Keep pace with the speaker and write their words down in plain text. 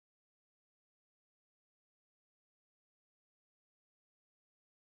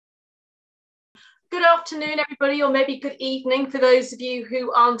Good afternoon, everybody, or maybe good evening for those of you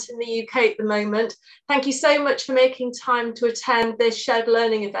who aren't in the UK at the moment. Thank you so much for making time to attend this shared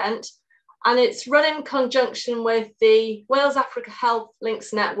learning event. And it's run in conjunction with the Wales Africa Health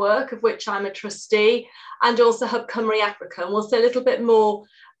Links Network, of which I'm a trustee, and also Hub Cymru Africa. And we'll say a little bit more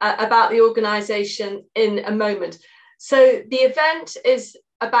about the organisation in a moment. So the event is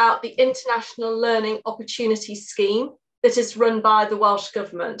about the International Learning Opportunity Scheme that is run by the Welsh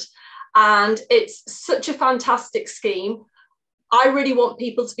Government. And it's such a fantastic scheme. I really want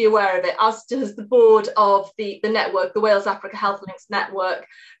people to be aware of it, as does the board of the network, the Wales Africa Health Links Network,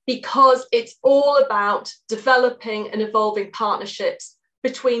 because it's all about developing and evolving partnerships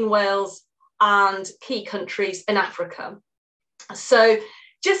between Wales and key countries in Africa. So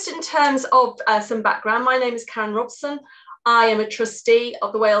just in terms of some background, my name is Karen Robson. I am a trustee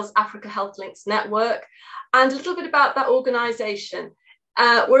of the Wales Africa Health Links Network, and a little bit about that organisation.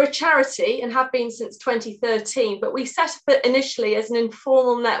 We're a charity and have been since 2013, but we set up it initially as an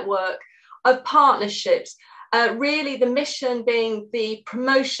informal network of partnerships, really the mission being the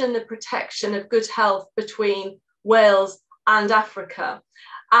promotion, the protection of good health between Wales and Africa.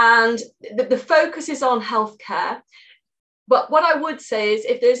 And the focus is on healthcare. But what I would say is,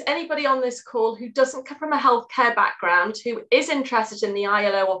 if there's anybody on this call who doesn't come from a healthcare background, who is interested in the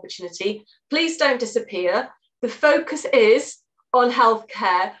ILO opportunity, please don't disappear. The focus is on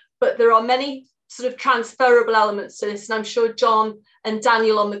healthcare, but there are many sort of transferable elements to this, and I'm sure John and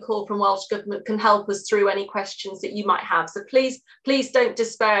Daniel on the call from Welsh Government can help us through any questions that you might have. So please don't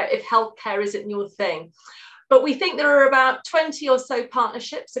despair if healthcare isn't your thing. But we think there are about 20 or so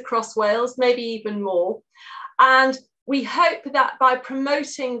partnerships across Wales, maybe even more. And we hope that by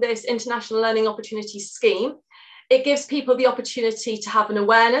promoting this International Learning Opportunity Scheme, it gives people the opportunity to have an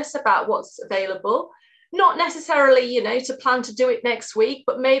awareness about what's available. Not necessarily, to plan to do it next week,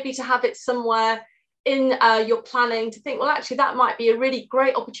 but maybe to have it somewhere in your planning to think, well, actually, that might be a really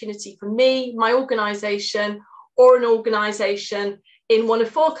great opportunity for me, my organisation, or an organisation in one of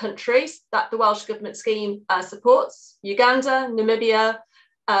 4 countries that the Welsh Government scheme supports: Uganda, Namibia,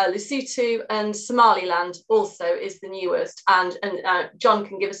 Lesotho, and Somaliland also is the newest. And John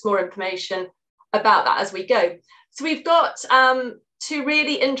can give us more information about that as we go. So we've got 2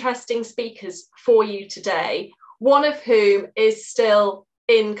 really interesting speakers for you today, one of whom is still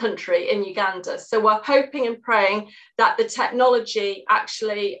in country in Uganda. So we're hoping and praying that the technology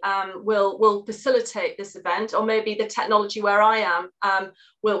actually will facilitate this event, or maybe the technology where I am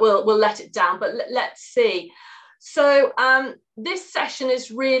will let it down, but let's see. So this session is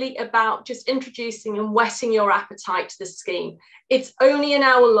really about just introducing and whetting your appetite to the scheme. It's only an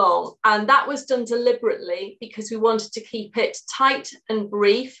hour long, and that was done deliberately because we wanted to keep it tight and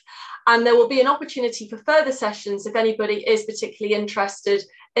brief. And there will be an opportunity for further sessions if anybody is particularly interested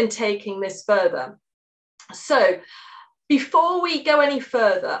in taking this further. So before we go any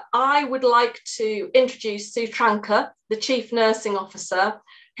further, I would like to introduce Sue Tranker, the Chief Nursing Officer,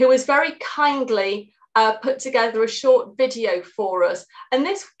 who has very kindly put together a short video for us. And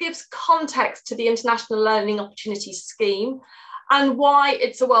this gives context to the International Learning Opportunity Scheme and why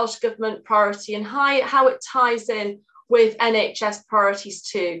it's a Welsh Government priority and how it ties in with NHS priorities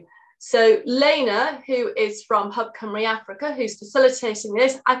too. So Lena, who is from Hub Cymru Africa, who's facilitating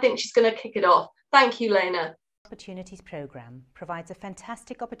this, I think she's going to kick it off. Thank you, Lena. Opportunities Programme provides a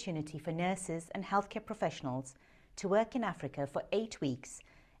fantastic opportunity for nurses and healthcare professionals to work in Africa for 8 weeks,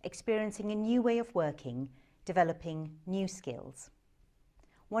 experiencing a new way of working, developing new skills.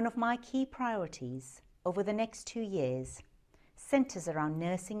 One of my key priorities over the next 2 years centres around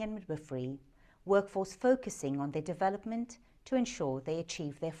nursing and midwifery, workforce focusing on their development to ensure they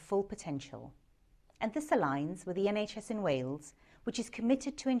achieve their full potential. And this aligns with the NHS in Wales, which is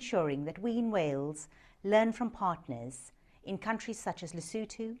committed to ensuring that we in Wales learn from partners in countries such as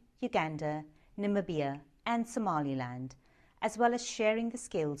Lesotho, Uganda, Namibia and Somaliland, as well as sharing the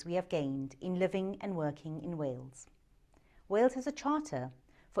skills we have gained in living and working in Wales. Wales has a charter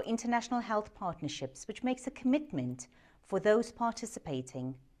for international health partnerships which makes a commitment for those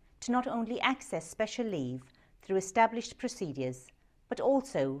participating to not only access special leave through established procedures, but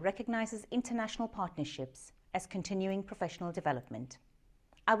also recognises international partnerships as continuing professional development.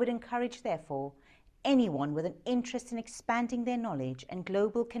 I would encourage, therefore, anyone with an interest in expanding their knowledge and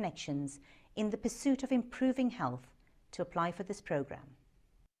global connections in the pursuit of improving health to apply for this programme.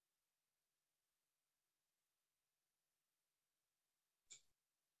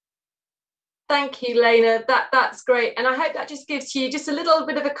 Thank you, Lena. That's great. And I hope that just gives you just a little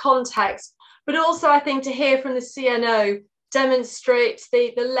bit of a context, but also I think to hear from the CNO demonstrates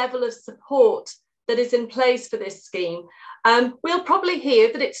the level of support that is in place for this scheme. We'll probably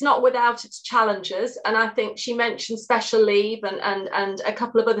hear that it's not without its challenges, and I think she mentioned special leave and a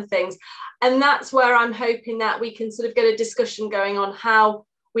couple of other things, and that's where I'm hoping that we can sort of get a discussion going on how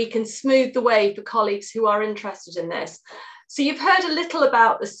we can smooth the way for colleagues who are interested in this. So you've heard a little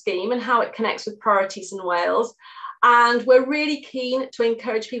about the scheme and how it connects with priorities in Wales, and we're really keen to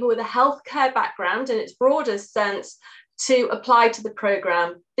encourage people with a healthcare background in its broadest sense to apply to the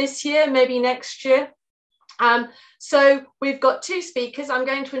programme this year, maybe next year. So we've got two speakers. I'm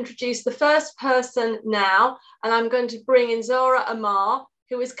going to introduce the first person now, and I'm going to bring in Zara Amar,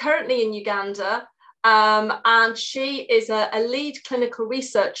 who is currently in Uganda, and she is a lead clinical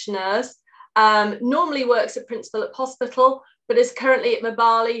research nurse, normally works at Prince Philip Hospital, but is currently at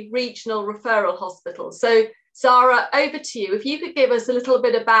Mbali Regional Referral Hospital. So Zara, over to you. If you could give us a little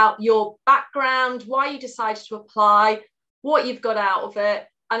bit about your background, why you decided to apply, what you've got out of it,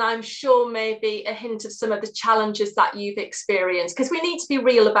 and I'm sure maybe a hint of some of the challenges that you've experienced, because we need to be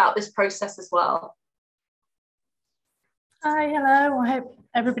real about this process as well. Hi, hello, I hope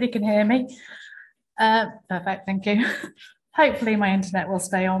everybody can hear me. Perfect, thank you. Hopefully my internet will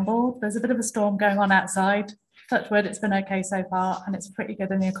stay on board. There's a bit of a storm going on outside. Touch wood, it's been okay so far, and it's pretty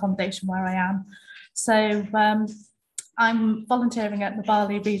good in the accommodation where I am. So I'm volunteering at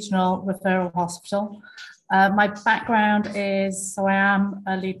Mbali Regional Referral Hospital. My background is, so I am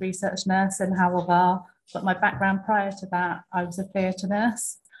a lead research nurse in Hywel, but my background prior to that, I was a theatre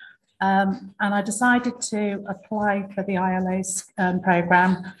nurse. And I decided to apply for the ILO's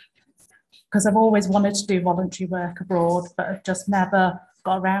programme because I've always wanted to do voluntary work abroad, but I've just never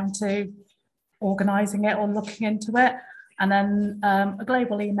got around to organising it or looking into it. And then a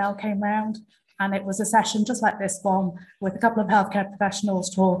global email came round, and it was a session just like this one with a couple of healthcare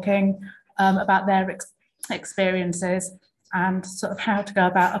professionals talking about their experiences and sort of how to go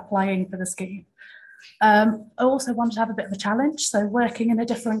about applying for the scheme. I also wanted to have a bit of a challenge, so working in a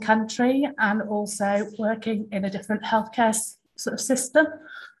different country and also working in a different healthcare sort of system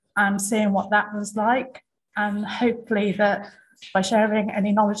and seeing what that was like, and hopefully that by sharing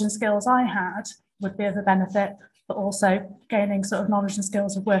any knowledge and skills I had would be of a benefit, but also gaining sort of knowledge and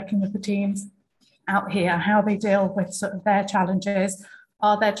skills of working with the teams out here, how they deal with sort of their challenges.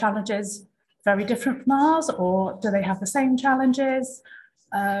 Are their challenges very different from ours, or do they have the same challenges?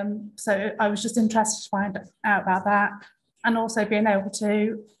 So I was just interested to find out about that, and also being able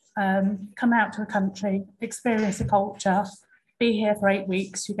to come out to a country, experience the culture, be here for 8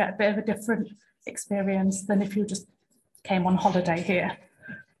 weeks. You get a bit of a different experience than if you just came on holiday here.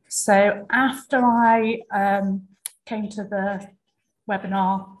 So after I came to the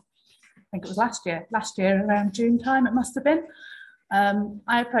webinar, I think it was last year around June time it must have been,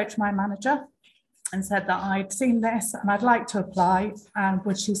 I approached my manager and said that I'd seen this and I'd like to apply, and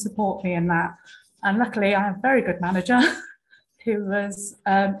would she support me in that? And luckily I have a very good manager who was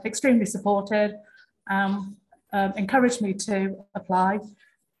extremely supportive, encouraged me to apply.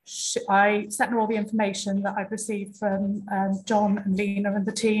 I sent her all the information that I'd received from John and Lena and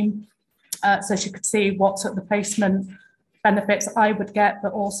the team, so she could see what sort of the placement benefits I would get,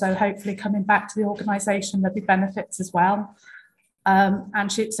 but also hopefully coming back to the organisation there'd be benefits as well.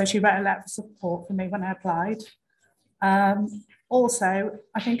 And she wrote a letter of support for me when I applied. Also,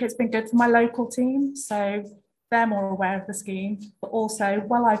 I think it's been good for my local team, so they're more aware of the scheme, but also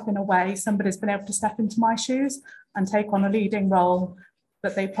while I've been away, somebody's been able to step into my shoes and take on a leading role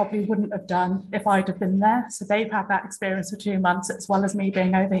that they probably wouldn't have done if I'd have been there. So they've had that experience for 2 months as well as me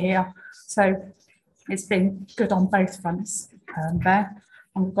being over here. So it's been good on both fronts there.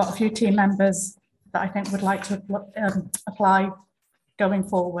 And we've got a few team members that I think would like to apply going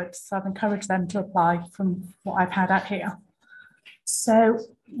forward. So I've encouraged them to apply from what I've had out here. So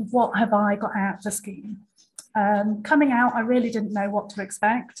what have I got out of the scheme? Coming out, I really didn't know what to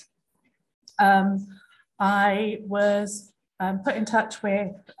expect. I was put in touch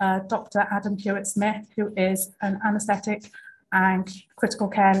with Dr. Adam Hewitt-Smith, who is an anaesthetic and critical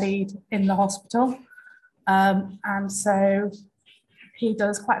care lead in the hospital. And so he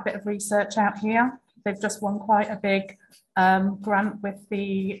does quite a bit of research out here. They've just won quite a big grant with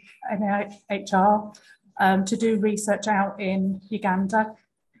the NIHR to do research out in Uganda.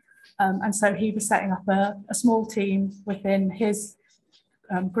 And so he was setting up a small team within his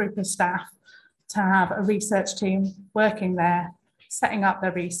group of staff to have a research team working there, setting up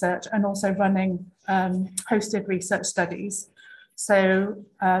their research and also running hosted research studies. So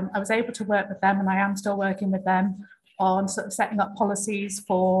I was able to work with them, and I am still working with them on sort of setting up policies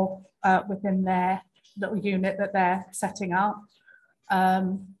for within their little unit that they're setting up.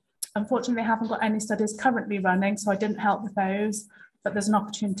 Unfortunately, I haven't got any studies currently running, so I didn't help with those. but there's an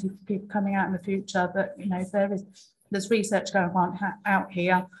opportunity for people coming out in the future that, you know, there's research going on out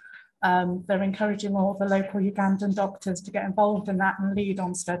here. They're encouraging all the local Ugandan doctors to get involved in that and lead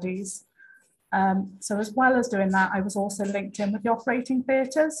on studies. So as well as doing that, I was also linked in with the operating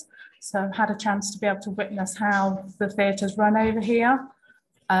theatres. So I've had a chance to be able to witness how the theatres run over here.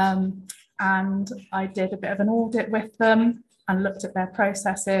 And I did a bit of an audit with them and looked at their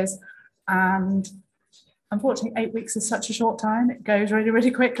processes. And unfortunately, 8 weeks is such a short time. It goes really,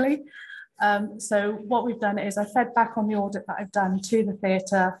 really quickly. So what we've done is I fed back on the audit that I've done to the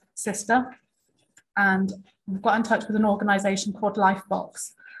theatre sister. And we've got in touch with an organisation called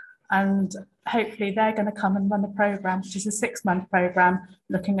Lifebox. And hopefully they're going to come and run a programme, which is a 6-month programme,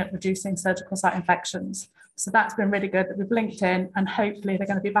 looking at reducing surgical site infections. So that's been really good that we've linked in, and hopefully they're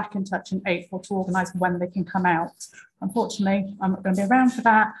going to be back in touch in April to organise when they can come out. Unfortunately, I'm not going to be around for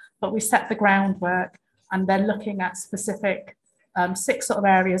that, but we set the groundwork, and they're looking at specific 6 sort of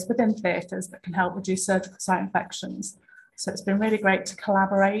areas within theatres that can help reduce surgical site infections. So it's been really great to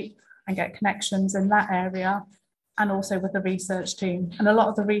collaborate and get connections in that area, and also with the research team. And a lot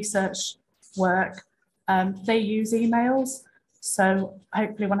of the research work, they use emails. So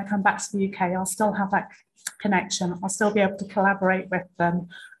hopefully when I come back to the UK, I'll still have that connection. I'll still be able to collaborate with them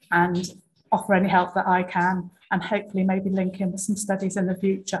and offer any help that I can, and hopefully maybe link in with some studies in the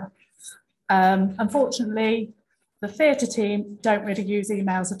future. Unfortunately, the theatre team don't really use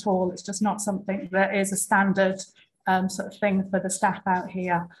emails at all. It's just not something that is a standard sort of thing for the staff out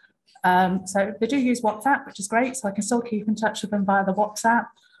here. So they do use WhatsApp, which is great. So I can still keep in touch with them via the WhatsApp,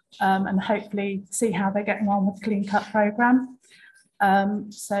 and hopefully see how they're getting on with the Clean Cut programme.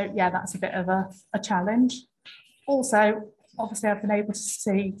 So yeah, that's a bit of a challenge. Also, obviously I've been able to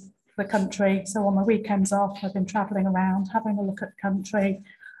see the country. So on my weekends off, I've been travelling around, having a look at the country,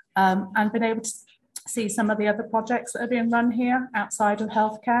 and been able to see some of the other projects that are being run here outside of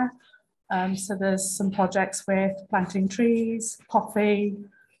healthcare. So there's some projects with planting trees, coffee.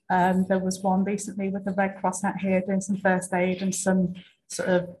 There was one recently with the Red Cross out here doing some first aid, and some sort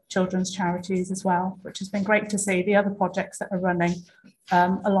of children's charities as well, which has been great to see the other projects that are running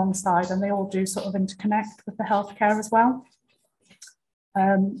alongside, and they all do sort of interconnect with the healthcare as well.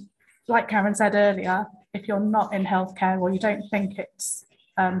 Like Karen said earlier, if you're not in healthcare or you don't think it's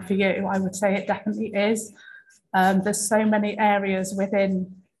for you, I would say it definitely is. There's so many areas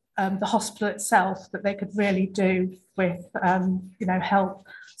within the hospital itself that they could really do with, you know, help.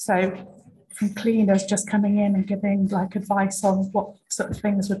 So from cleaners just coming in and giving like advice on what sort of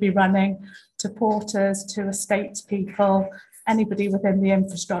things would be running, to porters, to estates people, anybody within the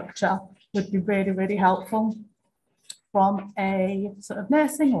infrastructure would be really, really helpful. From a sort of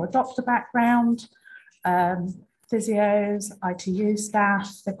nursing or a doctor background, physios, ITU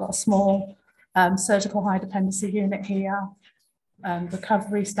staff, they've got a small surgical high dependency unit here,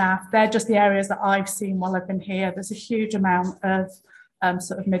 recovery staff. They're just the areas that I've seen while I've been here. There's a huge amount of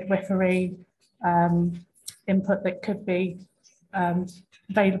sort of midwifery input that could be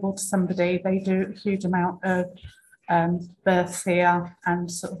available to somebody. They do a huge amount of births here and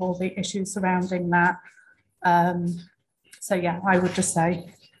sort of all the issues surrounding that. So yeah, I would just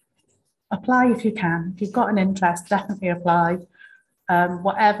say apply if you can. If you've got an interest, definitely apply.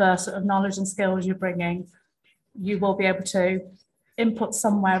 Whatever sort of knowledge and skills you're bringing, you will be able to input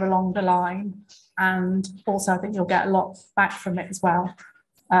somewhere along the line, and also I think you'll get a lot back from it as well.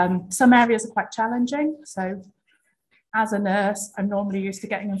 Some areas are quite challenging. So as a nurse, I'm normally used to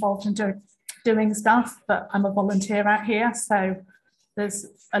getting involved in doing stuff, but I'm a volunteer out here, so there's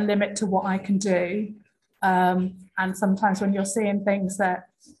a limit to what I can do. And sometimes when you're seeing things that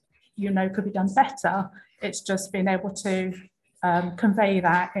you know could be done better, it's just being able to convey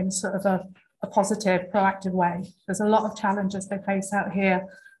that in sort of a positive, proactive way. There's a lot of challenges they face out here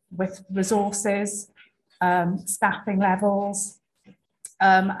with resources, staffing levels,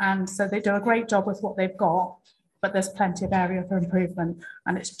 and so they do a great job with what they've got, but there's plenty of area for improvement,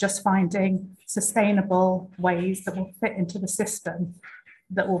 and it's just finding sustainable ways that will fit into the system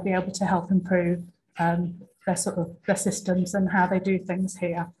that will be able to help improve their systems and how they do things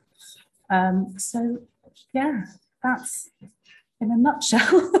here. So yeah, that's in a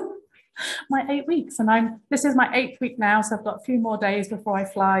nutshell my 8 weeks, and this is my 8th week now, so I've got a few more days before I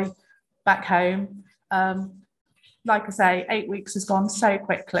fly back home. Like I say, 8 weeks has gone so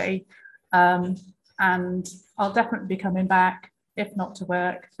quickly, and I'll definitely be coming back, if not to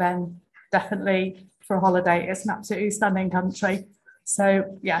work, then definitely for a holiday. It's an absolutely stunning country.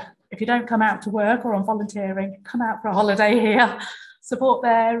 So yeah, if you don't come out to work or on volunteering, come out for a holiday here, support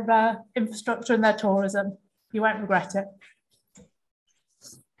their infrastructure and their tourism. You won't regret it.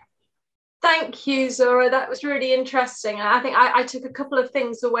 Thank you, Zora. That was really interesting. And I think I took a couple of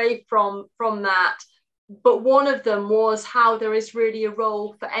things away from that. But one of them was how there is really a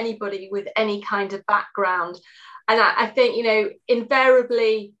role for anybody with any kind of background. And I think, you know,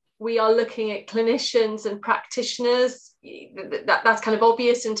 invariably we are looking at clinicians and practitioners. That's kind of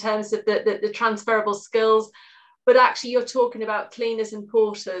obvious in terms of the transferable skills. But actually you're talking about cleaners and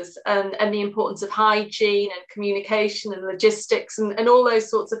porters and the importance of hygiene and communication and logistics and all those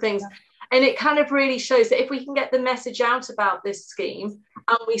sorts of things. And it kind of really shows that if we can get the message out about this scheme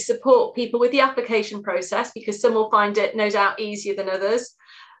and we support people with the application process, because some will find it no doubt easier than others,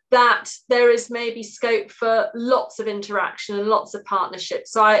 that there is maybe scope for lots of interaction and lots of partnership.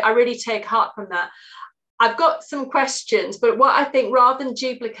 So I really take heart from that. I've got some questions, but what I think, rather than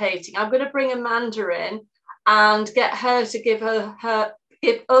duplicating, I'm going to bring Amanda in and get her to give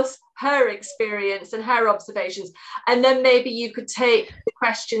us her experience and her observations, and then maybe you could take the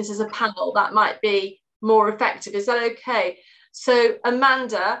questions as a panel. That might be more effective. Is that okay? So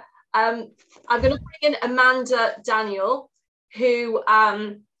Amanda, I'm going to bring in Amanda Daniel, who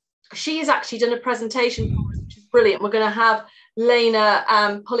she has actually done a presentation for us, which is brilliant. We're going to have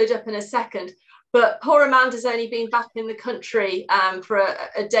Lena pull it up in a second, but poor Amanda's only been back in the country for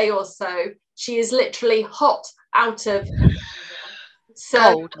a day or so. She is literally hot out of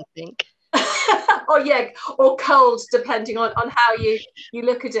cold, I think. Oh yeah, or cold, depending on how you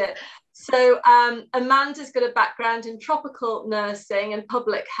look at it. So Amanda's got a background in tropical nursing and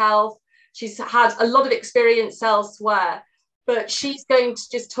public health. She's had a lot of experience elsewhere, but she's going to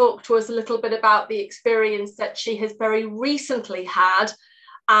just talk to us a little bit about the experience that she has very recently had.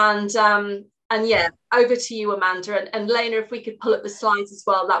 And yeah, over to you, Amanda. And Lena, if we could pull up the slides as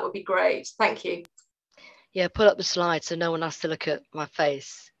well, that would be great. Thank you. Yeah, pull up the slides so no one has to look at my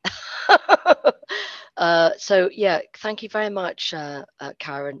face. So yeah, thank you very much,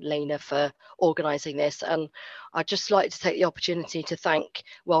 Karen, Lena, for organising this. And I'd just like to take the opportunity to thank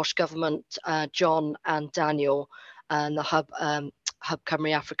Welsh Government, John and Daniel, and the Hub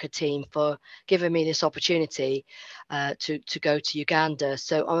Cymru Africa team for giving me this opportunity to go to Uganda.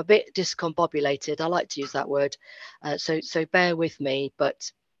 So I'm a bit discombobulated. I like to use that word. So bear with me,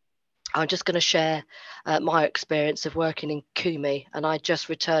 but I'm just going to share my experience of working in Kumi, and I just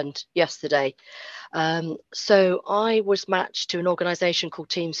returned yesterday. So I was matched to an organisation called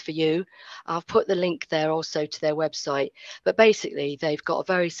Teams for You. I've put the link there also to their website, but basically they've got a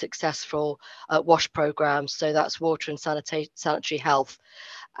very successful WASH programme. So that's water and sanitary health.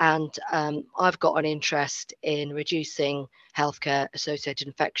 And I've got an interest in reducing healthcare associated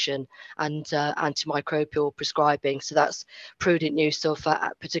infection and antimicrobial prescribing. So that's prudent use of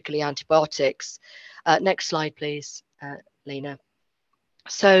particularly antibiotics. Next slide, please, Lena.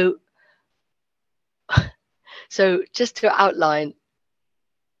 So just to outline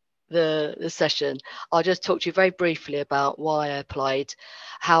the session, I'll just talk to you very briefly about why I applied,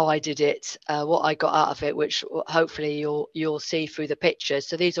 how I did it, what I got out of it, which hopefully you'll see through the pictures.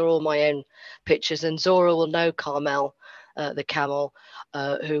 So these are all my own pictures, and Zora will know Carmel, the camel,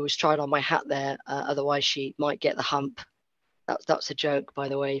 who was trying on my hat there. Otherwise, she might get the hump. That's a joke, by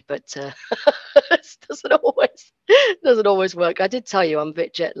the way, but it doesn't always work. I did tell you I'm a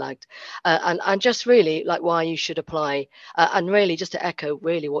bit jet lagged, and just really like why you should apply, and really just to echo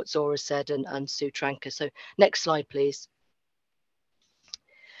really what Zora said and Sue Tranker. So next slide, please.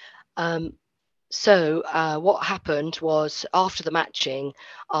 So what happened was, after the matching,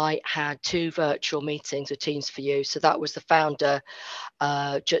 I had 2 virtual meetings with Teams for You. So that was the founder,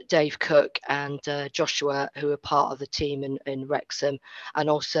 Dave Cook, and Joshua, who are part of the team in Wrexham, and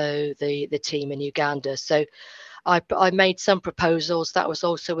also the team in Uganda. So I made some proposals. That was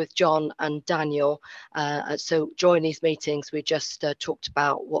also with John and Daniel. So during these meetings, we just talked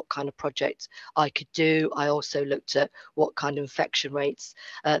about what kind of projects I could do. I also looked at what kind of infection rates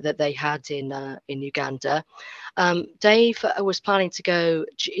that they had in Uganda. Dave was planning to go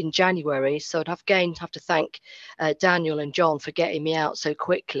in January, so I'd have to thank Daniel and John for getting me out so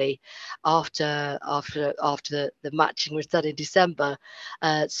quickly after the matching was done in December.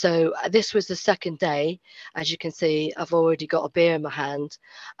 So this was the second day. As you can see, I've already got a beer in my hand,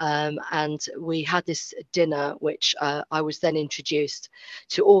 and we had this dinner, which I was then introduced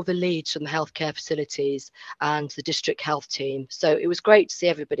to all the leads from the healthcare facilities and the district health team. So it was great to see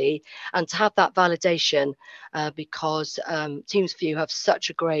everybody and to have that validation, because Teams for You have such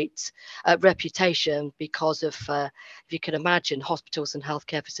a great reputation because of, if you can imagine, hospitals and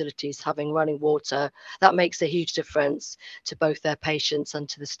healthcare facilities having running water. That makes a huge difference to both their patients and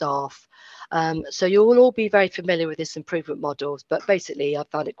to the staff. So you will all be very familiar familiar with this improvement model, but basically I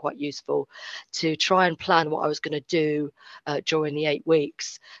found it quite useful to try and plan what I was going to do during the 8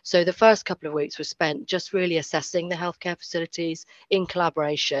 weeks. So the first couple of weeks were spent just really assessing the healthcare facilities in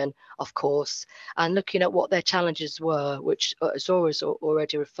collaboration, of course, and looking at what their challenges were, which Zora's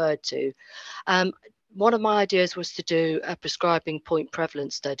already referred to. One of my ideas was to do a prescribing point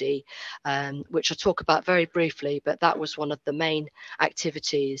prevalence study, which I'll talk about very briefly, but that was one of the main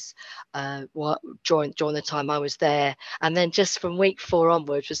activities during the time I was there. And then just from week 4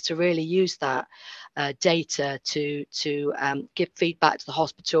 onwards was to really use that data to give feedback to the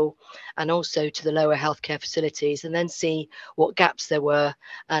hospital and also to the lower healthcare facilities, and then see what gaps there were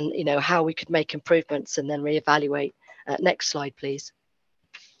and how we could make improvements and then reevaluate. Next slide, please.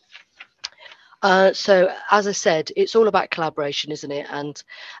 So as I said, it's all about collaboration, isn't it? And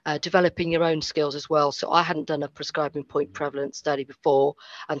developing your own skills as well. So I hadn't done a prescribing point prevalence study before,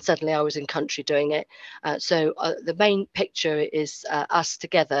 and suddenly I was in country doing it. So the main picture is us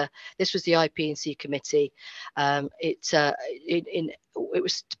together. This was the IP&C committee. It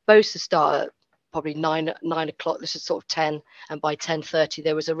was supposed to start at probably 9 o'clock. This is sort of 10, and by 10:30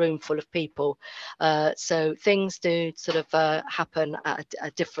 there was a room full of people. So things do sort of happen at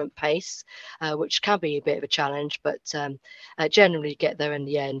a different pace, which can be a bit of a challenge, but generally get there in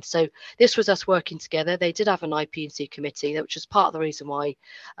the end. So this was us working together. They did have an IP&C committee, which was part of the reason why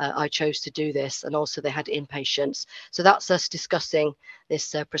I chose to do this, and also they had inpatients. So that's us discussing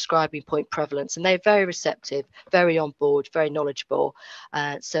this prescribing point prevalence, and they're very receptive, very on board, very knowledgeable.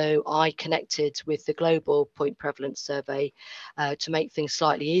 So I connected with the global point prevalence survey to make things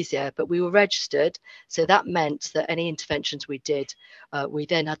slightly easier, but we were registered, so that meant that any interventions we did, we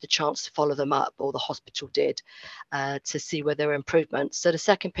then had the chance to follow them up, or the hospital did, to see whether there were improvements. So the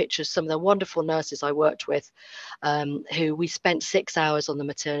second picture is some of the wonderful nurses I worked with, who we spent 6 hours on the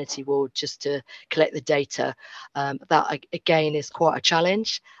maternity ward just to collect the data. That again is quite a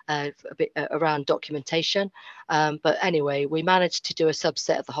challenge, a bit around documentation, but anyway, we managed to do a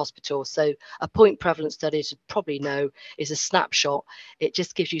subset of the hospital. So a point prevalence study, as you probably know, is a snapshot. It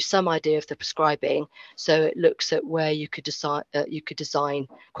just gives you some idea of the prescribing, so it looks at where you could design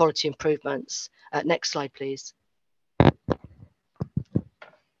quality improvements. Next slide, please.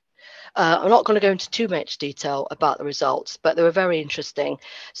 I'm not going to go into too much detail about the results, but they were very interesting.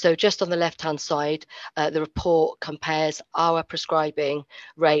 So just on the left-hand side, the report compares our prescribing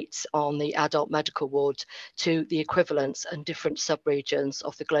rates on the adult medical ward to the equivalents and different sub-regions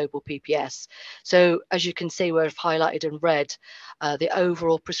of the global PPS. So as you can see, we've highlighted in red, the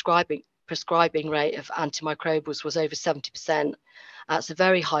overall prescribing rate of antimicrobials was over 70%. That's a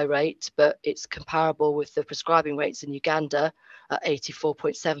very high rate, but it's comparable with the prescribing rates in Uganda at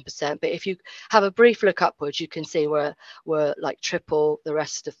 84.7%. But if you have a brief look upwards, you can see we're like triple the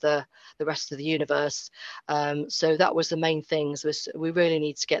rest of the universe. So that was the main things. Was we really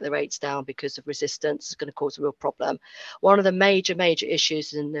need to get the rates down because of resistance. It's going to cause a real problem. One of the major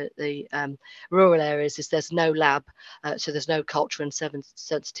issues in the rural areas is there's no lab, so there's no culture and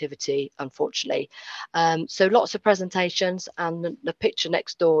sensitivity, unfortunately. So lots of presentations, and the picture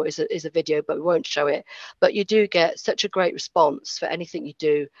next door is a video, but we won't show it. But you do get such a great response for anything you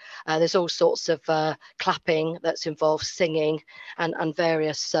do. There's all sorts of clapping that's involved, singing, and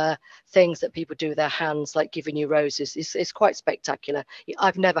various things that people do with their hands, like giving you roses. It's quite spectacular.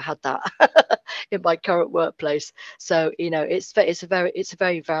 I've never had that in my current workplace. So it's a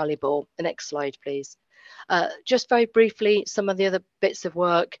very valuable. The next slide, please. Just very briefly, some of the other bits of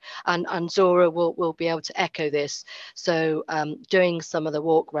work, and Zora will be able to echo this. So doing some of the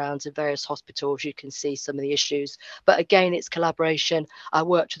walk rounds in various hospitals, you can see some of the issues. But again, it's collaboration. I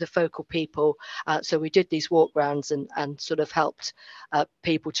worked with the focal people. So we did these walk rounds and sort of helped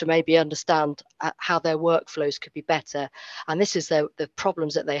people to maybe understand how their workflows could be better. And this is the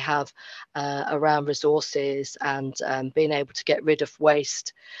problems that they have around resources and being able to get rid of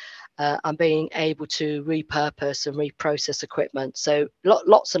waste. And being able to repurpose and reprocess equipment. So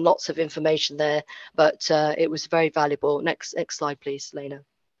lots and lots of information there, but it was very valuable. Next slide, please, Lena.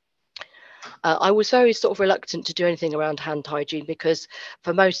 I was very sort of reluctant to do anything around hand hygiene, because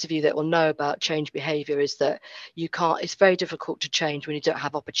for most of you that will know about change behaviour is that it's very difficult to change when you don't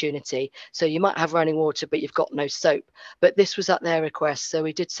have opportunity. So you might have running water, but you've got no soap. But this was at their request. So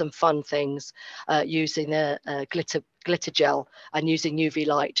we did some fun things using the glitter gel and using UV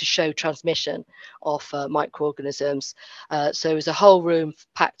light to show transmission of microorganisms. So it was a whole room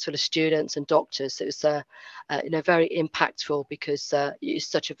packed full of students and doctors. It was very impactful because it's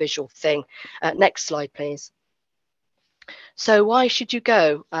such a visual thing. Next slide, please. So why should you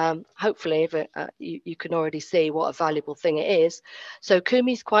go? Hopefully you can already see what a valuable thing it is. So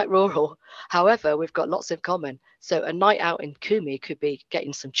Kumi is quite rural. However, we've got lots in common. So a night out in Kumi could be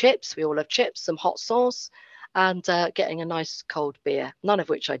getting some chips. We all love chips, some hot sauce, and getting a nice cold beer. None of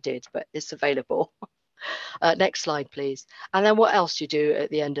which I did, but it's available. Next slide, please. And then what else you do at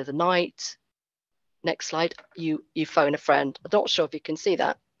the end of the night? Next slide. You phone a friend. I'm not sure if you can see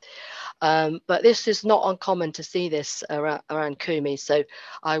that. But this is not uncommon to see this around Kumi. So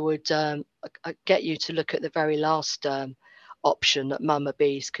I would get you to look at the very last option that Mama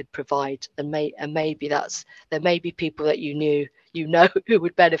Bees could provide, and maybe there may be people that you know who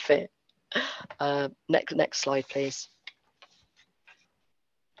would benefit. Next slide, please.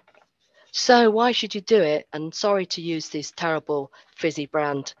 So why should you do it? And sorry to use these terrible fizzy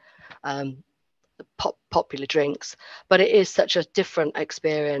brand popular drinks, but it is such a different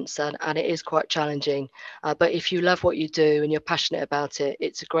experience, and it is quite challenging. But if you love what you do and you're passionate about it,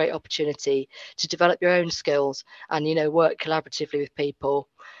 it's a great opportunity to develop your own skills and, you know, work collaboratively with people.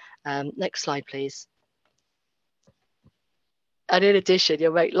 Next slide, please. And in addition,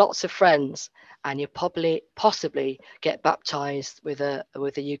 you'll make lots of friends, and you'll possibly get baptized with a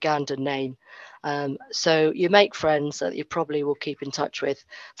Ugandan name. So you make friends that you probably will keep in touch with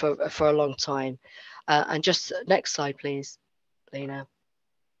for a long time. And just next slide, please, Lena.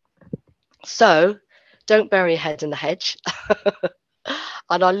 So don't bury your head in the hedge.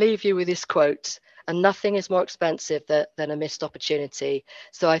 And I'll leave you with this quote: and nothing is more expensive than a missed opportunity.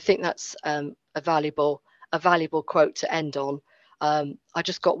 So I think that's a valuable quote to end on. I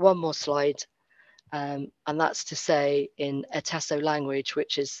just got one more slide, and that's to say in Eteso language,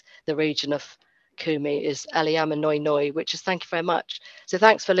 which is the region of Kumi, is Eliama Noi Noi, which is thank you very much. So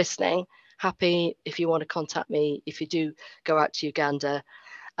thanks for listening. Happy if you want to contact me if you do go out to Uganda.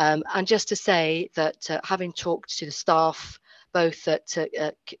 And just to say that having talked to the staff, both at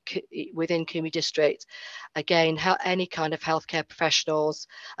within Kumi district, again, any kind of healthcare professionals,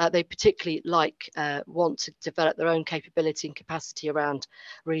 they particularly want to develop their own capability and capacity around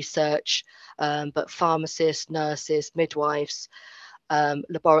research, but pharmacists, nurses, midwives,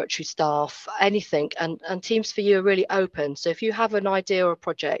 laboratory staff, anything, and Teams for You are really open. So if you have an idea or a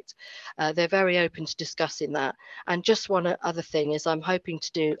project, they're very open to discussing that. And just one other thing is I'm hoping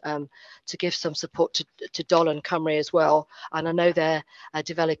to do to give some support to Dol and Cymru as well. And I know they're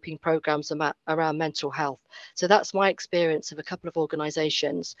developing programs around mental health. So that's my experience of a couple of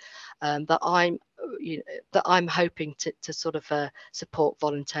organizations that I'm hoping to sort of support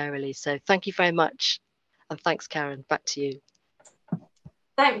voluntarily. So thank you very much. And thanks, Karen. Back to you.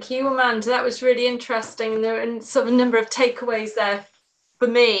 Thank you, Amanda. That was really interesting. And there are sort of a number of takeaways there for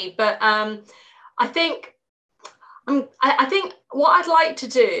me. But I think what I'd like to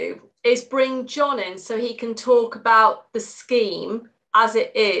do is bring John in so he can talk about the scheme as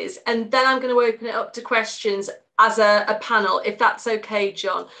it is. And then I'm going to open it up to questions as a panel, if that's okay,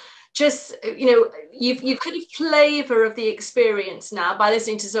 John. Just, you know, you've got a flavour of the experience now by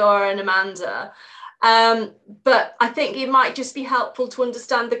listening to Zora and Amanda. But I think it might just be helpful to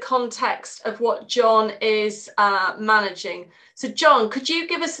understand the context of what John is managing. So John, could you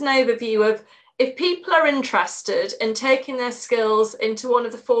give us an overview of, if people are interested in taking their skills into one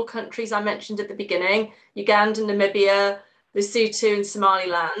of the 4 countries I mentioned at the beginning, Uganda, Namibia, Lesotho and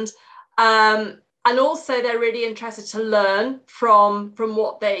Somaliland, and also they're really interested to learn from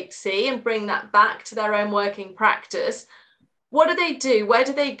what they see and bring that back to their own working practice, what do they do? Where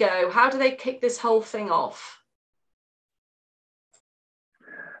do they go? How do they kick this whole thing off?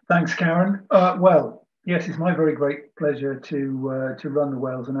 Thanks, Karen. Well, yes, it's my very great pleasure to run the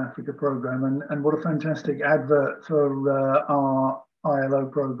Wales and Africa programme, and what a fantastic advert for our ILO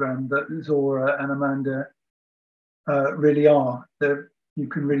programme that Zora and Amanda really are. You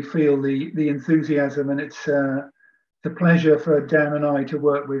can really feel the enthusiasm, and it's a pleasure for Dan and I to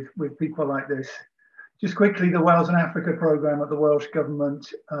work with people like this. Just quickly, the Wales and Africa programme at the Welsh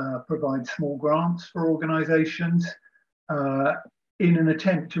Government provides small grants for organisations in an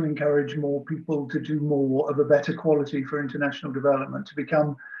attempt to encourage more people to do more of a better quality for international development, to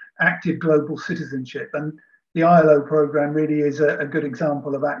become active global citizenship. And the ILO programme really is a good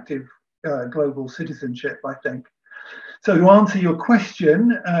example of active global citizenship, I think. So to answer your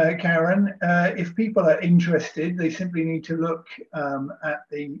question, Karen, if people are interested, they simply need to look at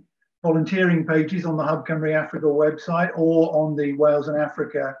the volunteering pages on the Hub Cymru Africa website, or on the Wales and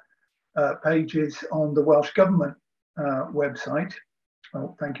Africa pages on the Welsh Government website.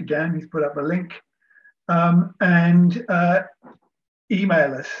 Oh, thank you, Dan. He's put up a link. And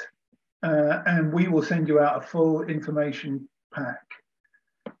email us, and we will send you out a full information pack.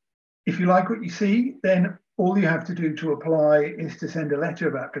 If you like what you see, then all you have to do to apply is to send a letter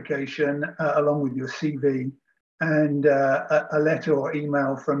of application along with your CV and a letter or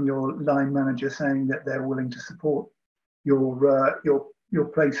email from your line manager saying that they're willing to support your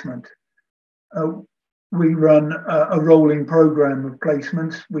placement. We run a rolling program of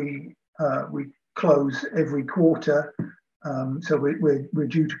placements. We close every quarter, so we're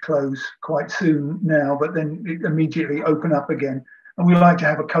due to close quite soon now, but then immediately open up again. And we like to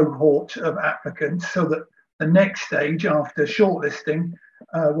have a cohort of applicants so that the next stage after shortlisting,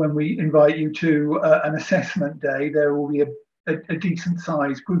 when we invite you to an assessment day, there will be a decent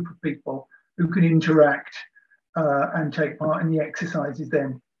sized group of people who can interact and take part in the exercises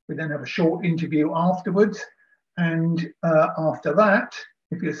then. We then have a short interview afterwards. And after that,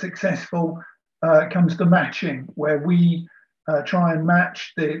 if you're successful, comes the matching, where we try and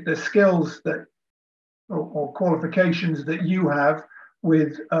match the skills that or qualifications that you have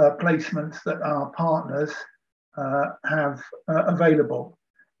with placements that our partners have available.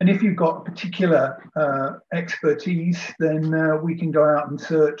 And if you've got particular expertise, then we can go out and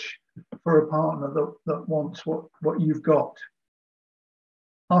search for a partner that wants what you've got.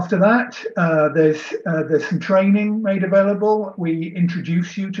 After that, there's some training made available. We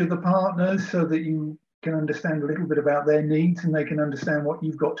introduce you to the partners so that you can understand a little bit about their needs and they can understand what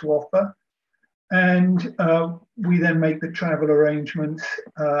you've got to offer. And we then make the travel arrangements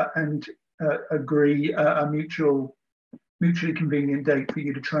and agree a mutually convenient date for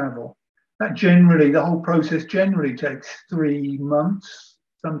you to travel. That generally, the whole process generally takes 3 months,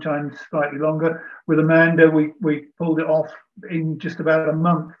 sometimes slightly longer. With Amanda, we pulled it off in just about a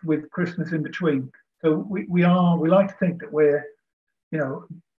month with Christmas in between. So we like to think that we're,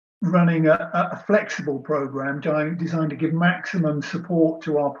 running a flexible program designed to give maximum support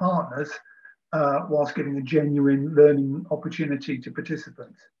to our partners whilst giving a genuine learning opportunity to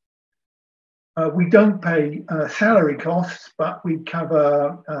participants. We don't pay salary costs, but we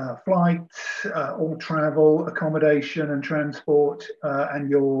cover flights, all travel, accommodation and transport, and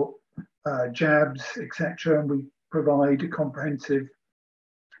your jabs, etc. And we provide a comprehensive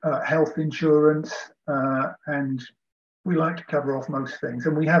health insurance, and we like to cover off most things.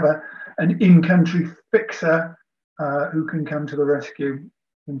 And we have an in-country fixer who can come to the rescue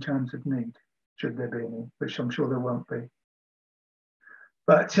in times of need, should there be any, which I'm sure there won't be.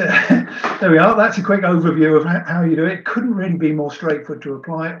 But there we are. That's a quick overview of how you do it. Couldn't really be more straightforward to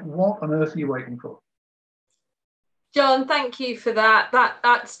apply. What on earth are you waiting for? John, thank you for that.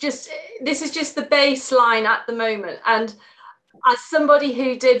 This is just the baseline at the moment. And as somebody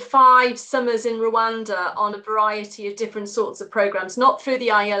who did 5 summers in Rwanda on a variety of different sorts of programs, not through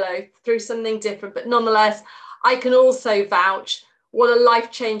the ILO, through something different, but nonetheless, I can also vouch what a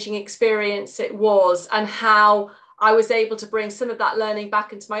life-changing experience it was and how I was able to bring some of that learning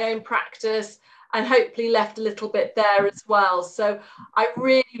back into my own practice and hopefully left a little bit there as well. So I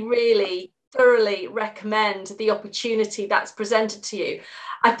really, really thoroughly recommend the opportunity that's presented to you.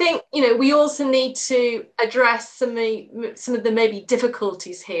 I think, we also need to address some of the maybe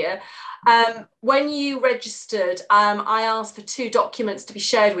difficulties here. When you registered, I asked for 2 documents to be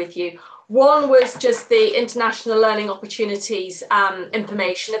shared with you. One was just the international learning opportunities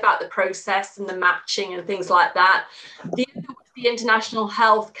information about the process and the matching and things like that. The other was the International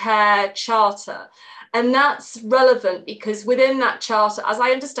Healthcare Charter. And that's relevant because within that charter, as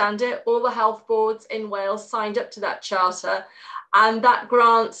I understand it, all the health boards in Wales signed up to that charter, and that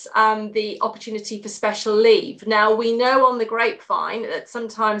grants the opportunity for special leave. Now, we know on the grapevine that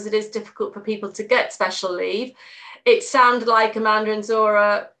sometimes it is difficult for people to get special leave. It sounded like Amanda and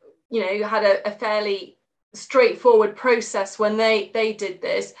Zora, had a fairly straightforward process when they did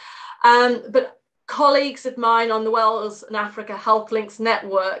this. But colleagues of mine on the Wales and Africa Health Links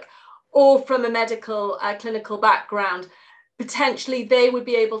network, all from a medical clinical background, potentially they would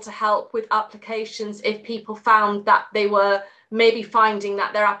be able to help with applications if people found that they were maybe finding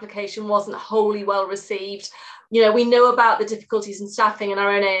that their application wasn't wholly well received. We know about the difficulties in staffing in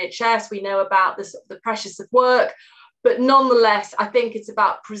our own NHS, we know about the pressures of work, but nonetheless, I think it's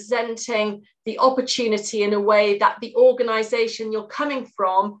about presenting the opportunity in a way that the organisation you're coming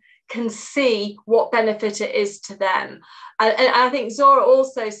from can see what benefit it is to them. And I think Zora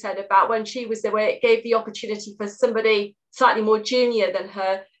also said about when she was there, where it gave the opportunity for somebody slightly more junior than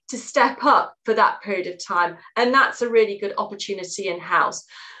her to step up for that period of time. And that's a really good opportunity in-house.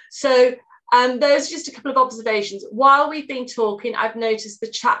 So there's just a couple of observations. While we've been talking, I've noticed the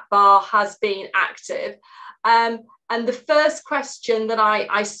chat bar has been active. And the first question that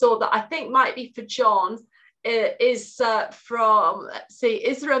I saw that I think might be for John is from, let's see,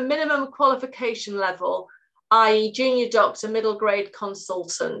 is there a minimum qualification level, i.e. junior doctor, middle grade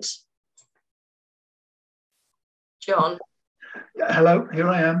consultant? John? Hello, here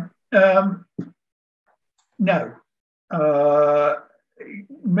I am. No.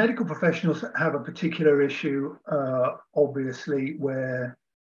 Medical professionals have a particular issue, obviously, where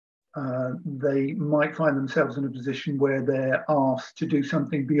they might find themselves in a position where they're asked to do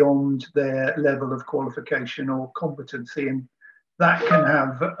something beyond their level of qualification or competency, and that can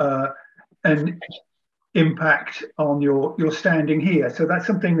have an impact on your standing here. So that's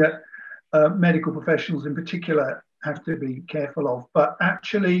something that medical professionals in particular have to be careful of. But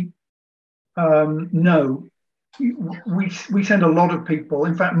actually, no, we send a lot of people.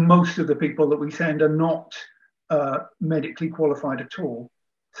 In fact, most of the people that we send are not medically qualified at all.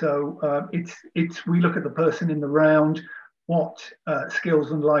 So it's we look at the person in the round, what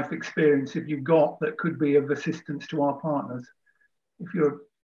skills and life experience have you got that could be of assistance to our partners. If you're a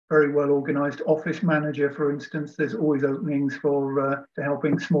very well organised office manager, for instance, there's always openings for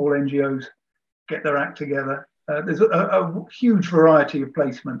helping small NGOs get their act together. There's a huge variety of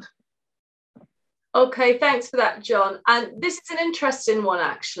placements. Okay, thanks for that, John. And this is an interesting one,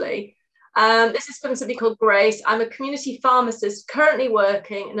 actually. This is from somebody called Grace. I'm a community pharmacist currently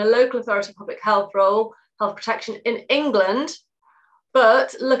working in a local authority public health role, health protection in England,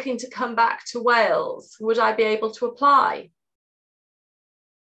 but looking to come back to Wales. Would I be able to apply?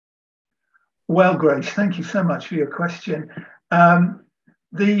 Well, Grace, thank you so much for your question.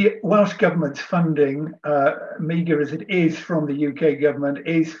 The Welsh Government's funding, meagre as it is from the UK government,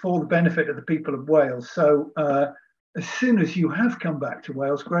 is for the benefit of the people of Wales. So as soon as you have come back to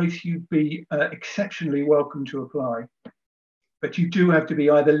Wales, Grace, you'd be exceptionally welcome to apply. But you do have to be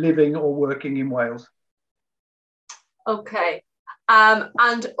either living or working in Wales. Okay.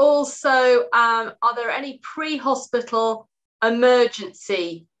 And also, are there any pre-hospital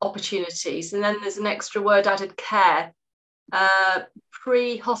emergency opportunities? And then there's an extra word added, care.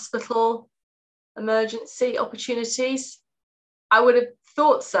 Pre-hospital emergency opportunities? I would have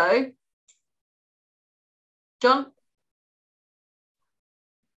thought so. John?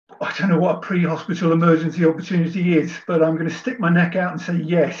 I don't know what pre-hospital emergency opportunity is, but I'm going to stick my neck out and say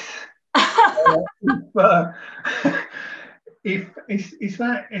yes. Is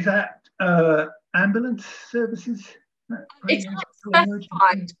that ambulance services? It's not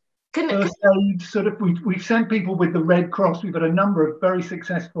specified. First aid, sort of. We've sent people with the Red Cross. We've got a number of very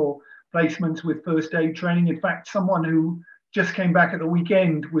successful placements with first aid training. In fact, someone who just came back at the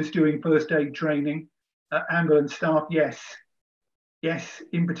weekend was doing first aid training. Ambulance staff, yes,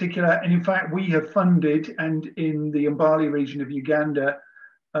 in particular. And in fact, we have funded, and in the Mbali region of Uganda,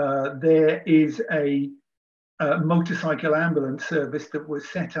 there is a motorcycle ambulance service that was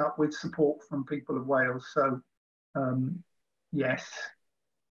set up with support from people of Wales. So, yes.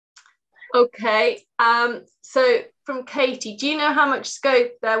 Okay, so from Katie, do you know how much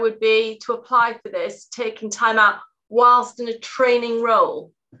scope there would be to apply for this, taking time out whilst in a training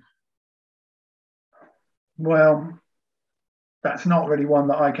role? Well, that's not really one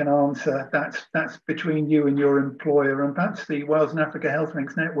that I can answer. That's between you and your employer, and perhaps the Wales and Africa Health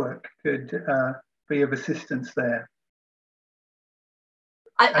Links Network could be of assistance there.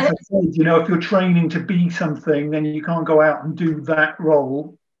 As I said, you know, if you're training to be something, then you can't go out and do that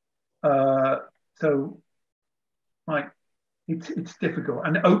role. So, like, it's difficult,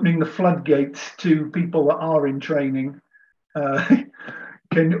 and opening the floodgates to people that are in training.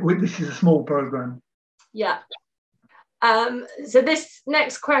 This is a small program. Yeah. So this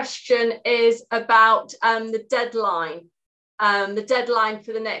next question is about the deadline. The deadline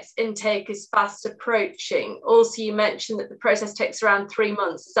for the next intake is fast approaching. Also, you mentioned that the process takes around 3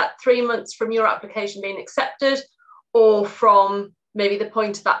 months. Is that 3 months from your application being accepted, or from maybe the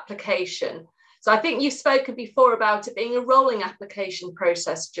point of application? So I think you've spoken before about it being a rolling application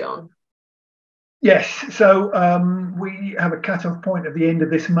process, John. Yes, so we have a cut-off point at the end of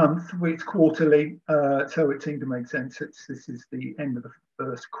this month. It's quarterly, so it seemed to make sense. This is the end of the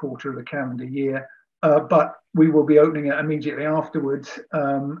first quarter of the calendar year, but we will be opening it immediately afterwards.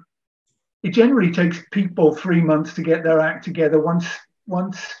 It generally takes people 3 months to get their act together. Once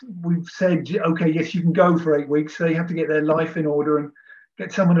we've said, okay, yes, you can go for 8 weeks, they have to get their life in order and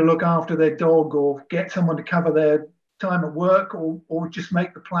get someone to look after their dog, or get someone to cover their time at work, or just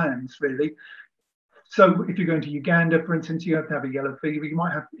make the plans, really. So if you're going to Uganda, for instance, you have to have a yellow fever. You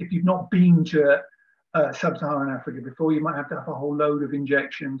might have, if you've not been to sub-Saharan Africa before, you might have to have a whole load of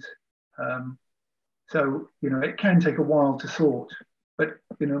injections. So, you know, it can take a while to sort. But,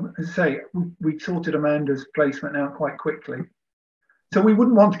 you know, as I say, we sorted Amanda's placement out quite quickly. So we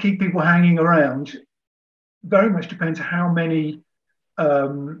wouldn't want to keep people hanging around. Very much depends how many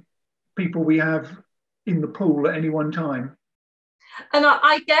people we have in the pool at any one time. And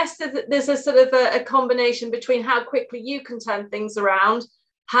I guess that there's a sort of a combination between how quickly you can turn things around,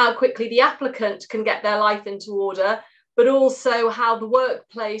 how quickly the applicant can get their life into order, but also how the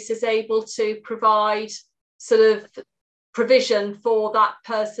workplace is able to provide sort of provision for that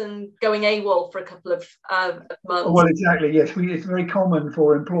person going AWOL for a couple of months. Well, exactly, yes. It's very common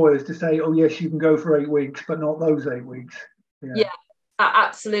for employers to say, oh, yes, you can go for 8 weeks, but not those 8 weeks. Yeah,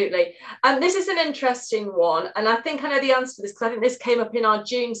 absolutely. And this is an interesting one. And I think I know the answer to this because I think this came up in our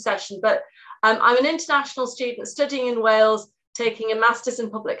June session. But I'm an international student studying in Wales, taking a master's in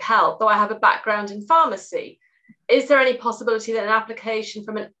public health, though I have a background in pharmacy. Is there any possibility that an application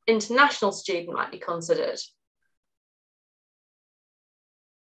from an international student might be considered?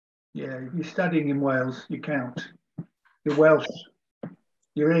 Yeah, if you're studying in Wales, you count. You're Welsh.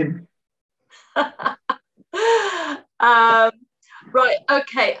 You're in. Right,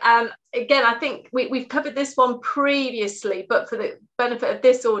 okay. Again, I think we've covered this one previously, but for the benefit of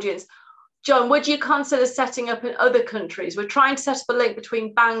this audience, John, would you consider setting up in other countries? We're trying to set up a link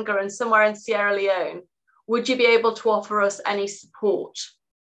between Bangor and somewhere in Sierra Leone. Would you be able to offer us any support?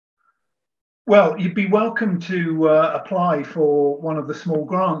 Well, you'd be welcome to apply for one of the small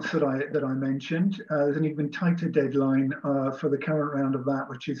grants that I mentioned. There's an even tighter deadline for the current round of that,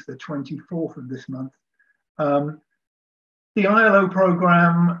 which is the 24th of this month. The ILO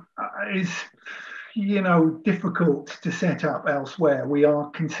programme is, difficult to set up elsewhere. We are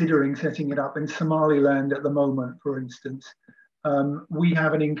considering setting it up in Somaliland at the moment, for instance. We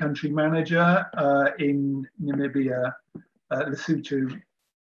have an in-country manager in Namibia, Lesotho,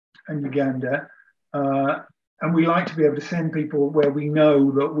 and Uganda. And we like to be able to send people where we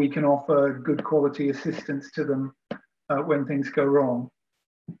know that we can offer good quality assistance to them when things go wrong.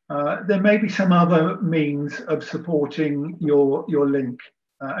 There may be some other means of supporting your link.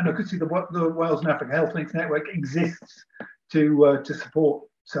 And I could see the Wales and Africa Health Links Network exists to support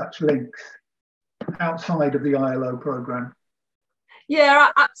such links outside of the ILO programme. Yeah,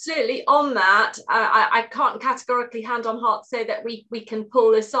 absolutely. On that, I can't categorically hand on heart say that we can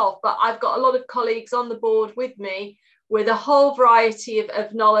pull this off, but I've got a lot of colleagues on the board with me with a whole variety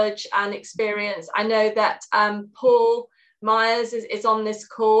of knowledge and experience. I know that Paul Myers is on this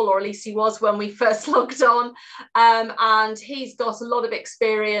call, or at least he was when we first logged on, and he's got a lot of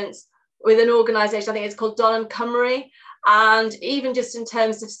experience with an organisation, I think it's called Don and Cymru, and even just in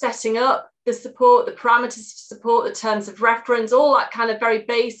terms of setting up the support, the parameters to support, the terms of reference, all that kind of very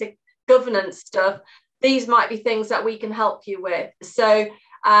basic governance stuff, these might be things that we can help you with. So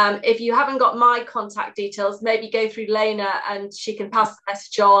if you haven't got my contact details, maybe go through Lena and she can pass the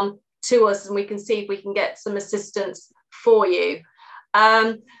message on to us and we can see if we can get some assistance for you.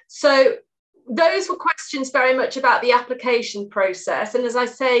 So those were questions very much about the application process. And as I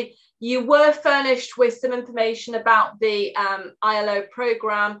say, you were furnished with some information about the ILO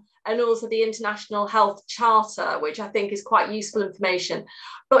programme and also the International Health Charter, which I think is quite useful information.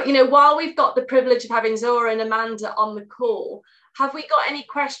 But, while we've got the privilege of having Zora and Amanda on the call, have we got any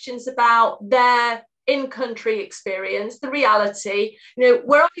questions about their in-country experience, the reality?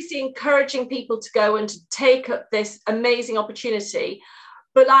 We're obviously encouraging people to go and to take up this amazing opportunity,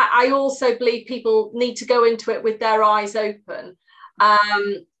 but I also believe people need to go into it with their eyes open.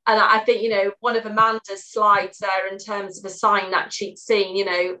 And I think, one of Amanda's slides there in terms of assigning that cheat scene,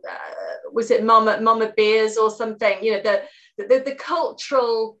 was it Mama Beers or something, the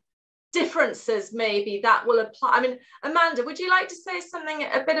cultural differences maybe that will apply. I mean, Amanda, would you like to say something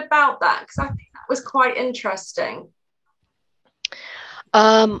a bit about that? Because I think that was quite interesting.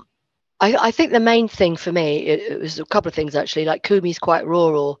 I think the main thing for me, it was a couple of things actually, like Kumi's quite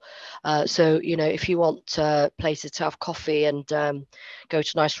rural. So, if you want places to have coffee and go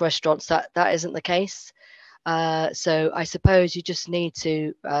to nice restaurants, that isn't the case. So I suppose you just need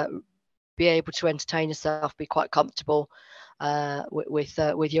to be able to entertain yourself, be quite comfortable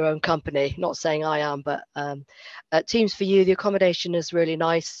with your own company. Not saying I am, but at Teams for You, the accommodation is really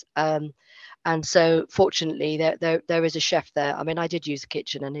nice. And so fortunately, there is a chef there. I mean, I did use the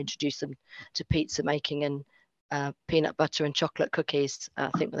kitchen and introduce them to pizza making and peanut butter and chocolate cookies. I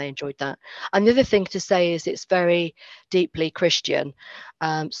think they enjoyed that. And the other thing to say is it's very deeply Christian.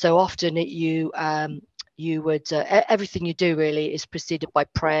 So often you would everything you do really is preceded by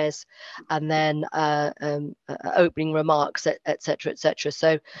prayers and then opening remarks, etc., etc.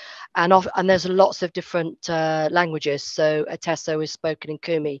 So and there's lots of different languages. So Ateso is spoken in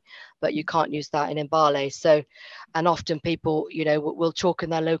Kumi, but you can't use that in Mbale. So, and often people will talk in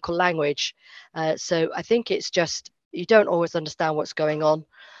their local language. So I think it's just you don't always understand what's going on.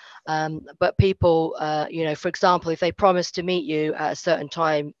 But people, you know, for example, if they promise to meet you at a certain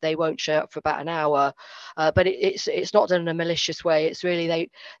time, they won't show up for about an hour. But it's not done in a malicious way. It's really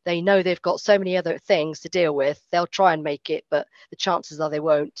they know they've got so many other things to deal with. They'll try and make it, but the chances are they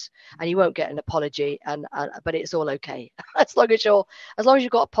won't, and you won't get an apology. But it's all okay as long as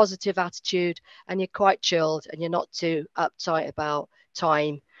you've got a positive attitude and you're quite chilled and you're not too uptight about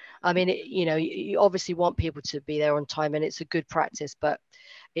time. I mean, you know, you obviously want people to be there on time, and it's a good practice, but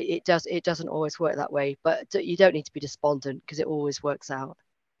it doesn't always work that way. But you don't need to be despondent, because it always works out.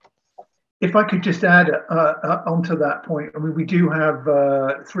 If I could just add onto that point, I mean, we do have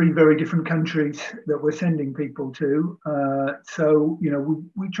 3 very different countries that we're sending people to. So, you know,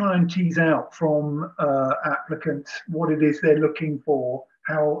 we try and tease out from applicants what it is they're looking for,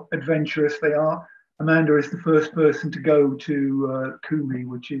 how adventurous they are. Amanda is the first person to go to Kumi,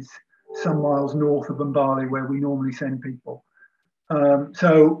 which is some miles north of Mbale, where we normally send people.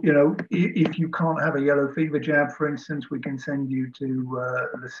 So, you know, if you can't have a yellow fever jab, for instance, we can send you to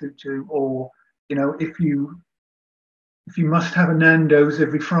Lesotho, or, you know, if you must have a Nando's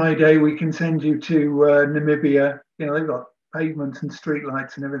every Friday, we can send you to Namibia. You know, they've got pavements and street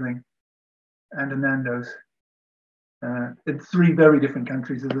lights and everything, and a Nando's. It's 3 very different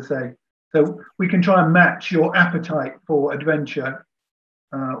countries, as I say. So we can try and match your appetite for adventure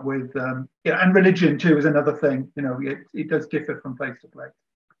with and religion too is another thing. You know, it does differ from place to place.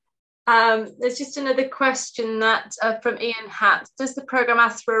 There's just another question that from Ian Hatt. Does the programme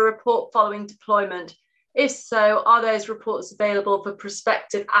ask for a report following deployment? If so, are those reports available for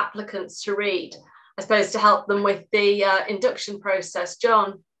prospective applicants to read, I suppose, to help them with the induction process?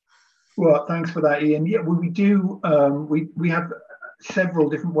 John? Well, thanks for that, Ian. Yeah, we do. We have several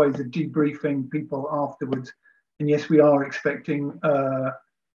different ways of debriefing people afterwards. And yes, we are expecting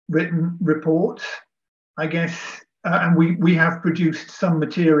written reports, I guess. And we have produced some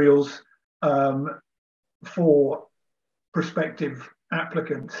materials for prospective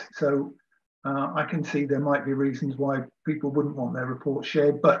applicants. So I can see there might be reasons why people wouldn't want their report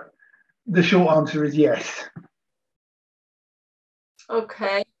shared, but the short answer is yes.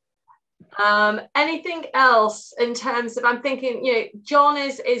 Okay. Anything else in terms of, I'm thinking, you know, John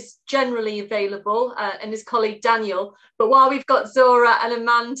is generally available and his colleague Daniel, but while we've got Zora and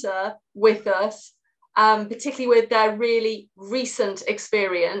Amanda with us, particularly with their really recent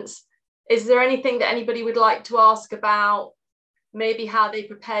experience, is there anything that anybody would like to ask about maybe how they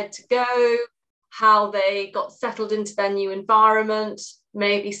prepared to go, how they got settled into their new environment,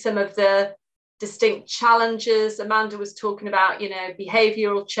 maybe some of the distinct challenges? Amanda was talking about, you know,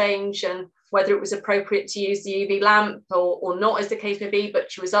 behavioural change and whether it was appropriate to use the UV lamp or not, as the case may be, but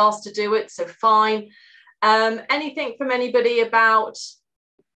she was asked to do it, so fine. Anything from anybody about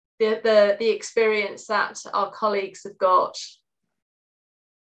the experience that our colleagues have got?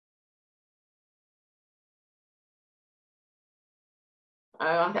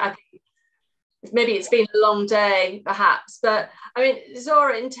 I think maybe it's been a long day, perhaps, but I mean,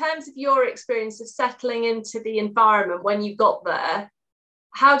 Zora, in terms of your experience of settling into the environment when you got there,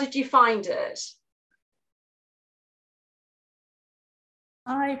 how did you find it?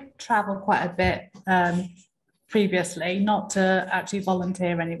 I travelled quite a bit previously, not to actually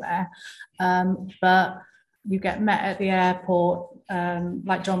volunteer anywhere, but you get met at the airport.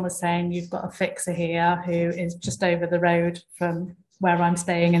 Like John was saying, you've got a fixer here who is just over the road from where I'm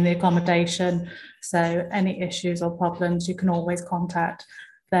staying in the accommodation. So any issues or problems, you can always contact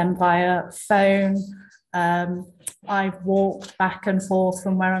them via phone. I've walked back and forth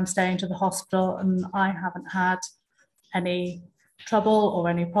from where I'm staying to the hospital, and I haven't had any trouble or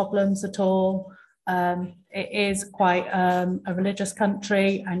any problems at all. It is quite a religious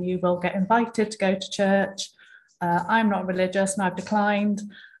country, and you will get invited to go to church. I'm not religious and I've declined.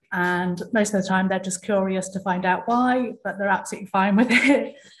 And most of the time they're just curious to find out why, but they're absolutely fine with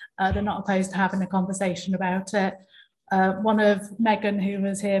it. They're not opposed to having a conversation about it. One of Megan, who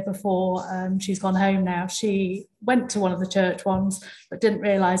was here before, she's gone home now, she went to one of the church ones, but didn't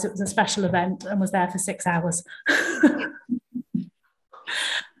realise it was a special event and was there for 6 hours.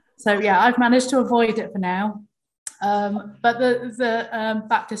 So yeah, I've managed to avoid it for now. But the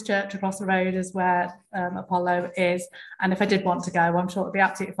Baptist church across the road is where Apollo is, and if I did want to go, I'm sure it'd be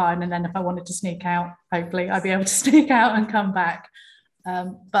absolutely fine. And then if I wanted to sneak out, hopefully I'd be able to sneak out and come back.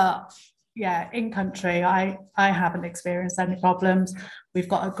 But yeah, in country, I haven't experienced any problems. We've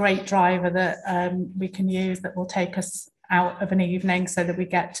got a great driver that we can use that will take us out of an evening so that we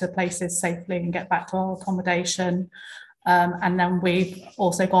get to places safely and get back to our accommodation. And then we've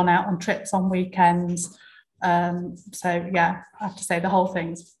also gone out on trips on weekends. So yeah, I have to say the whole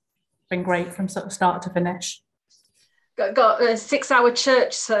thing's been great from sort of start to finish. got a 6-hour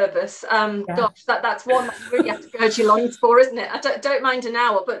church service. Yeah. Gosh, that's one that you really have to gird your loins for, isn't it? I don't mind an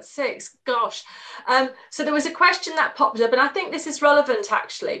hour, but 6, gosh. So there was a question that popped up, and I think this is relevant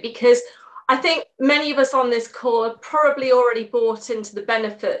actually, because I think many of us on this call have probably already bought into the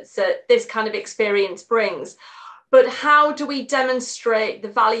benefits that this kind of experience brings. But how do we demonstrate the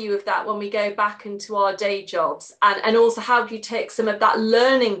value of that when we go back into our day jobs? And also, how do you take some of that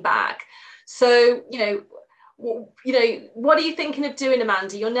learning back? So, what are you thinking of doing,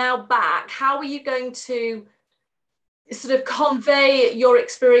 Amanda? You're now back. How are you going to sort of convey your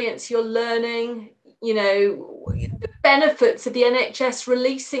experience, your learning, the benefits of the NHS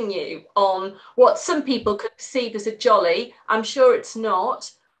releasing you on what some people could perceive as a jolly? I'm sure it's not,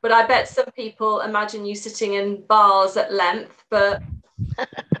 but I bet some people imagine you sitting in bars at length, but...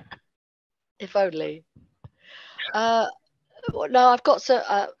 If only. No, I've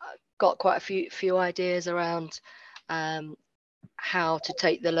got quite a few ideas around how to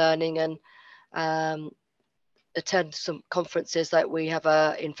take the learning and attend some conferences. Like we have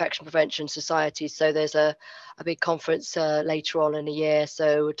a infection prevention society, so there's a big conference later on in the year,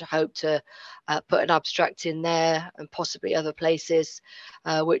 so would hope to put an abstract in there and possibly other places,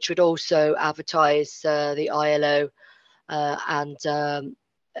 which would also advertise the ILO and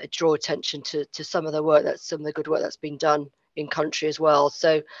draw attention to some of the good work that's been done in country as well.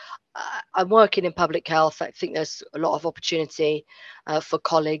 So I'm working in public health. I think there's a lot of opportunity for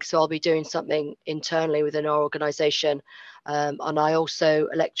colleagues, so I'll be doing something internally within our organisation, and I also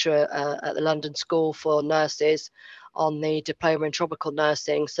lecture at the London School for Nurses on the diploma in tropical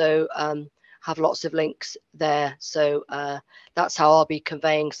nursing, so have lots of links there. So that's how I'll be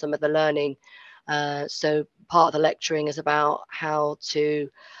conveying some of the learning. So part of the lecturing is about how to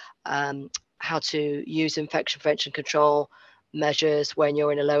use infection prevention control measures when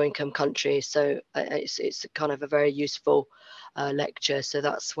you're in a low-income country. So it's kind of a very useful lecture. So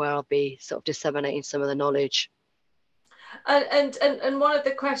that's where I'll be sort of disseminating some of the knowledge. And one of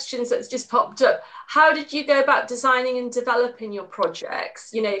the questions that's just popped up: how did you go about designing and developing your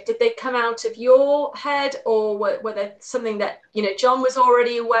projects? Did they come out of your head, or were they something that John was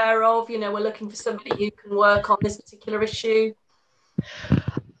already aware of? We're looking for somebody who can work on this particular issue.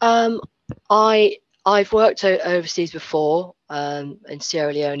 I've worked overseas before, in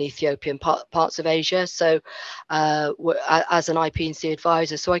Sierra Leone, Ethiopia, and parts of Asia. So as an IP&C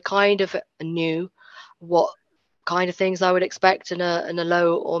advisor, so I kind of knew what kind of things I would expect in a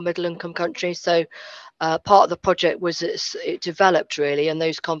low or middle income country. So part of the project was it developed really in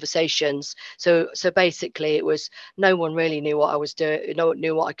those conversations. So basically it was, no one really knew what I was doing, no one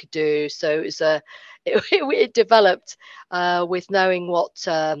knew what I could do. So it was it developed with knowing what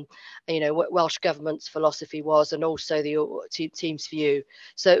what Welsh Government's philosophy was, and also the team's view.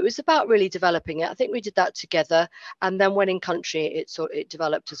 So it was about really developing it. I think we did that together, and then when in country it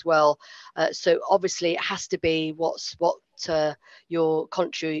developed as well. So obviously it has to be what your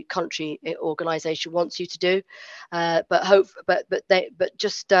country organisation wants you to do, but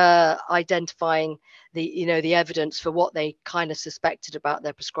just identifying the evidence for what they kind of suspected about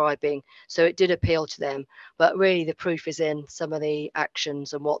their prescribing. So it did appeal to them, but really the proof is in some of the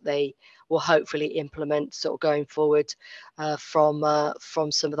actions and what they will hopefully implement sort of going forward from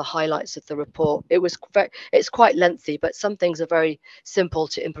some of the highlights of the report. It's quite lengthy, but some things are very simple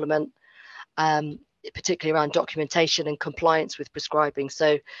to implement, particularly around documentation and compliance with prescribing.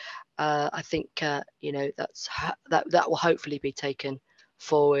 So I think that will hopefully be taken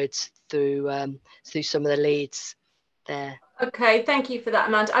forward through some of the leads there. Okay, thank you for that,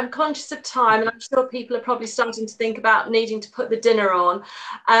 Amanda. I'm conscious of time, and I'm sure people are probably starting to think about needing to put the dinner on.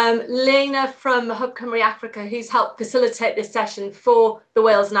 Lena from Hub Cymru Africa, who's helped facilitate this session for the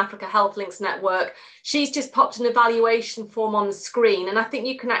Wales and Africa Health Links Network, she's just popped an evaluation form on the screen, and I think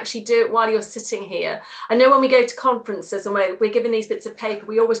you can actually do it while you're sitting here. I know when we go to conferences and we're given these bits of paper,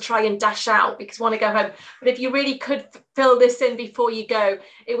 we always try and dash out because we want to go home. But if you really could fill this in before you go,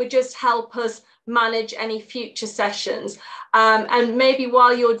 it would just help us manage any future sessions. And maybe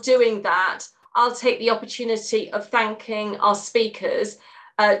while you're doing that, I'll take the opportunity of thanking our speakers.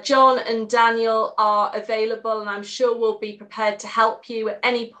 John and Daniel are available, and I'm sure will be prepared to help you at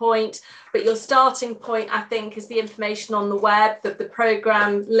any point. But your starting point, I think, is the information on the web, the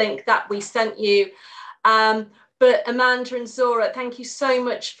programme link that we sent you. But Amanda and Zora, thank you so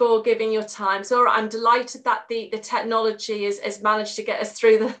much for giving your time. Zora, I'm delighted that the technology has managed to get us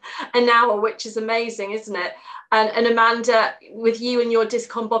through an hour, which is amazing, isn't it? And Amanda, with you and your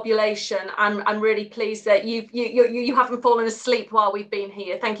discombobulation, I'm really pleased that you haven't fallen asleep while we've been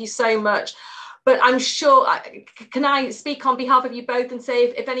here. Thank you so much. But I'm sure, can I speak on behalf of you both and say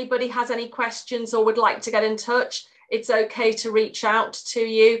if anybody has any questions or would like to get in touch, it's okay to reach out to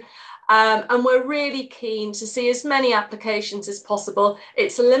you. And we're really keen to see as many applications as possible.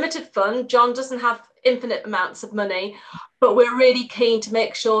 It's a limited fund. John doesn't have infinite amounts of money, but we're really keen to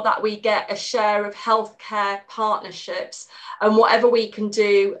make sure that we get a share of healthcare partnerships, and whatever we can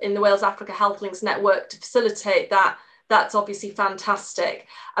do in the Wales Africa Health Links network to facilitate that, that's obviously fantastic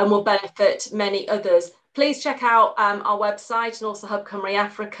and will benefit many others. Please check out our website and also Hub Cymru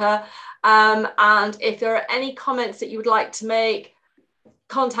Africa. And if there are any comments that you would like to make,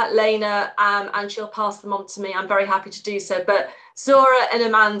 contact Lena and she'll pass them on to me. I'm very happy to do so. But Zora and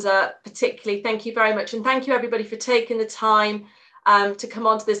Amanda particularly, thank you very much. And thank you everybody for taking the time to come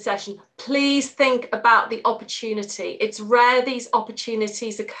on to this session. Please think about the opportunity. It's rare these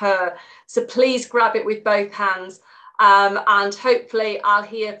opportunities occur. So please grab it with both hands. And hopefully I'll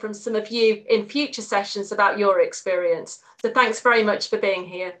hear from some of you in future sessions about your experience. So thanks very much for being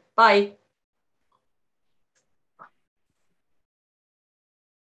here. Bye.